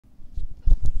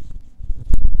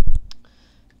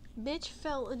Mitch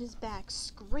fell on his back,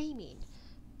 screaming.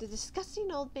 The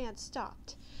disgusting old man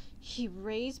stopped. He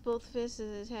raised both fists at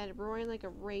his head, roaring like a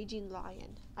raging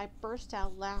lion. I burst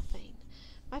out laughing.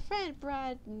 My friend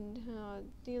Brad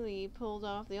Dealey pulled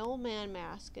off the old man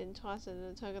mask and tossed it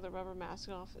and took the rubber mask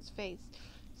off his face.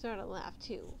 Started to laugh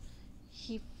too.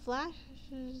 He flashed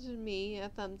me a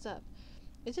thumbs up.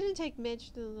 It didn't take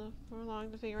Mitch for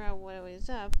long to figure out what was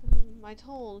up. I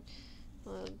told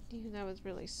him that was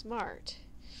really smart.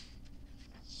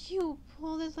 You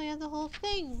pulled his land the whole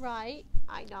thing, right?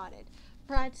 I nodded.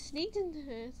 Brad sneaked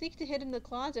to hid in the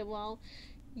closet while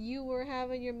you were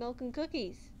having your milk and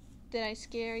cookies. Did I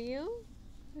scare you?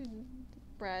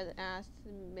 Brad asked,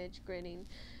 Mitch grinning.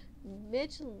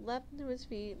 Mitch leapt to his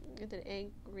feet with an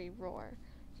angry roar.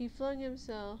 He flung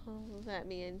himself at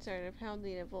me and started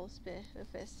pounding a both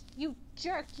fists. You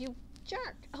jerk! You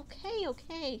jerk!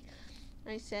 Okay,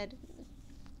 I said,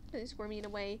 squirming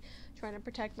away, trying to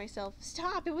protect myself.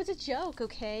 Stop! It was a joke,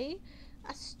 okay?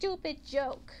 A stupid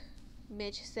joke,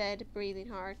 Mitch said, breathing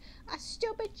hard. A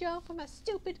stupid joke from a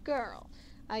stupid girl.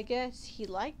 I guess he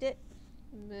liked it,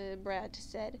 Brad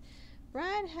said.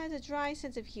 Brad has a dry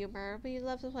sense of humor, but he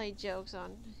loves to play jokes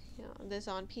on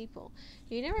people.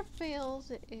 He never feels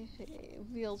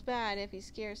bad if he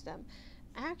scares them.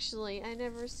 Actually, I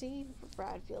never seen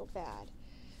Brad feel bad.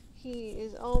 He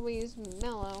is always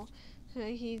mellow.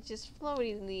 He's just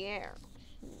floating in the air.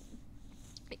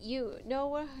 You know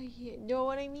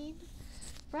what I mean?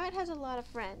 Brad has a lot of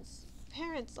friends,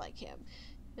 parents like him,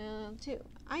 too.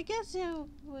 I guess it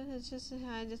was just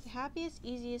the happiest,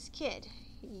 easiest kid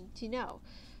to know.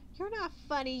 You're not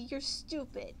funny, you're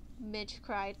stupid, Mitch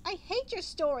cried. I hate your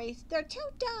stories. They're too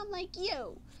dumb like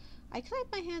you. I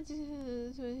clapped my hands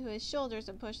to his shoulders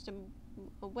and pushed him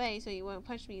away so he wouldn't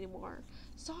punch me anymore.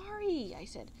 Sorry, I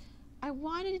said. I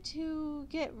wanted to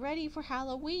get ready for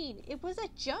Halloween. It was a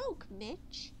joke,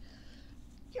 Mitch.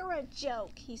 You're a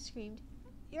joke, he screamed.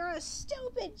 You're a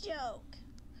stupid joke.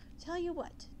 Tell you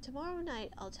what, tomorrow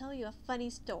night I'll tell you a funny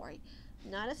story.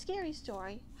 Not a scary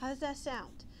story. How does that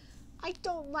sound? I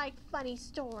don't like funny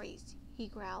stories, he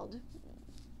growled.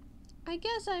 I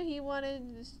guess he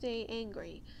wanted to stay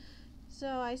angry. So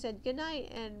I said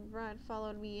goodnight, and Rod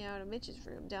followed me out of Mitch's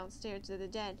room downstairs to the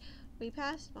den. We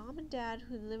passed Mom and Dad,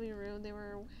 who in the living room. They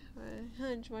were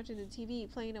hunched watching the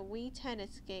TV, playing a Wii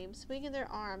tennis game, swinging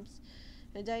their arms,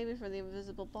 and diving for the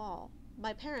invisible ball.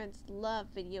 My parents love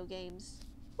video games.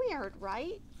 Weird,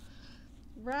 right?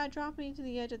 Brad dropped me to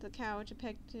the edge of the couch and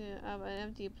picked up an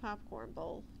empty popcorn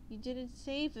bowl. You didn't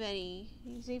save any.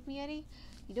 You saved me any?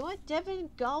 You know what? Devin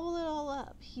gobbled it all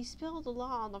up. He spilled a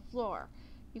lot on the floor.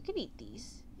 You can eat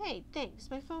these. Hey,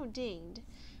 thanks. My phone dinged.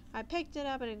 I picked it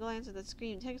up and glanced at the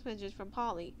screen. Text messages from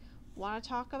Polly. Want to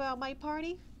talk about my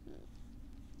party?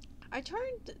 I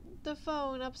turned the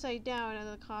phone upside down on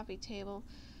the coffee table.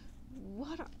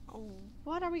 What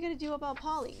are we going to do about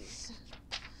Polly's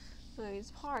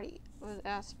party? I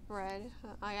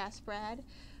asked Brad.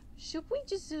 Should we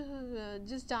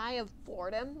just die of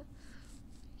boredom?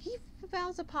 He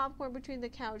bounced the popcorn between the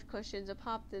couch cushions and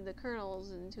popped the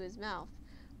kernels into his mouth.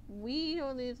 We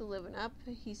don't need to live up,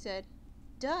 he said.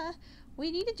 Duh.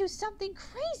 We need to do something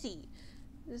crazy.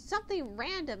 Something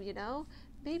random, you know.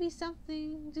 Maybe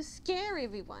something to scare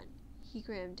everyone. He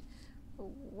grinned.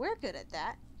 We're good at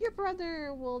that. Your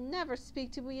brother will never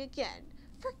speak to me again.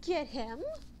 Forget him,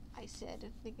 I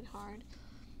said, thinking hard.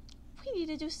 We need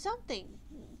to do something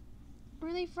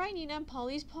really frightening on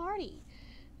Polly's party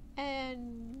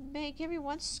and make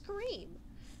everyone scream.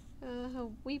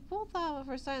 We both thought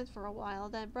for silence for a while.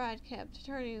 Then Brad kept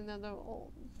turning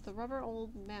the rubber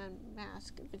old man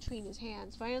mask between his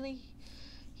hands. Finally,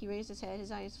 he raised his head.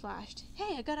 His eyes flashed.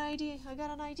 Hey, I got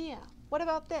an idea. What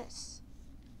about this?